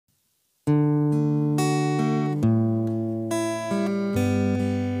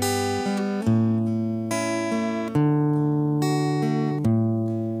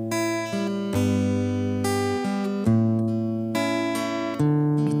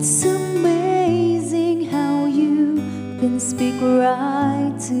It's amazing how you can speak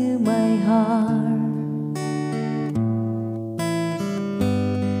right to my heart.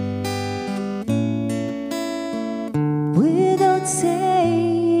 Without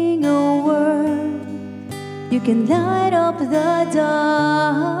saying a word, you can light up the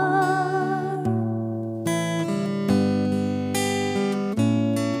dark.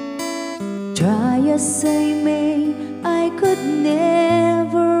 Try as I may, I could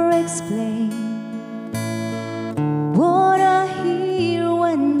never explain what I hear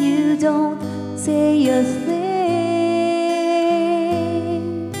when you don't say a thing.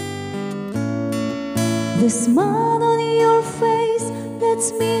 The smile on your face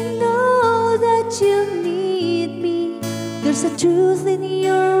lets me know that you need me. There's a truth in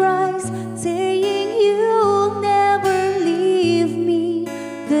your eyes saying you'll never leave me.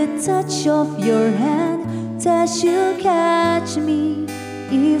 The touch of your hand says you'll catch me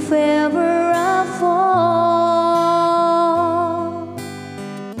if ever I fall.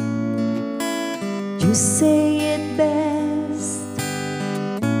 You say it best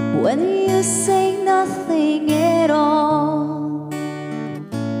when you say nothing at all.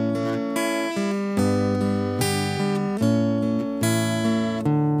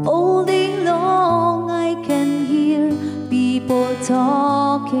 All day long I can hear people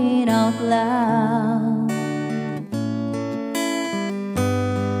talking out loud.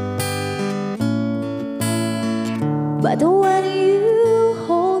 But when you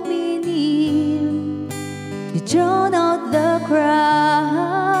hold me near, you drown out the crowd.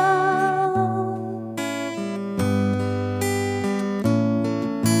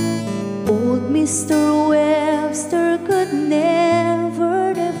 Old Mr. Webster could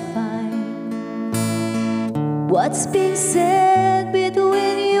never define what's being said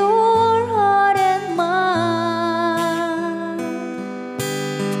between your heart and mine.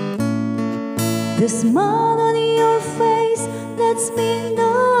 The smile on your face lets me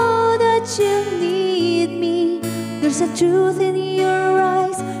know that you need me. There's a truth in your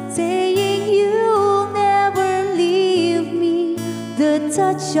eyes saying you'll never leave me. The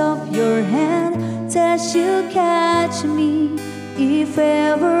touch of your hand says you'll catch me if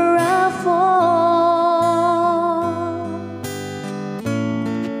ever I fall.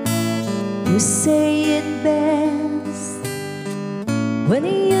 You say it best when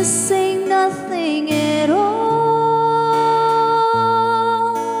you say nothing at all.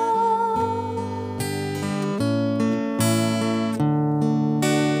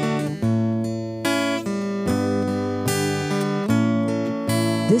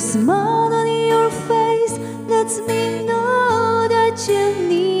 The smile on your face lets me know that you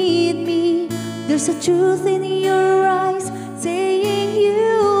need me. There's a truth in your eyes saying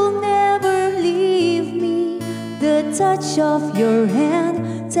you'll never leave me. The touch of your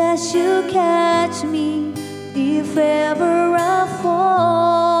hand says you'll catch me if ever I fall.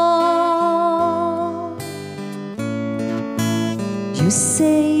 You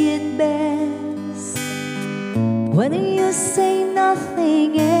say it best when you say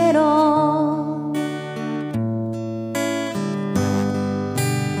nothing at all.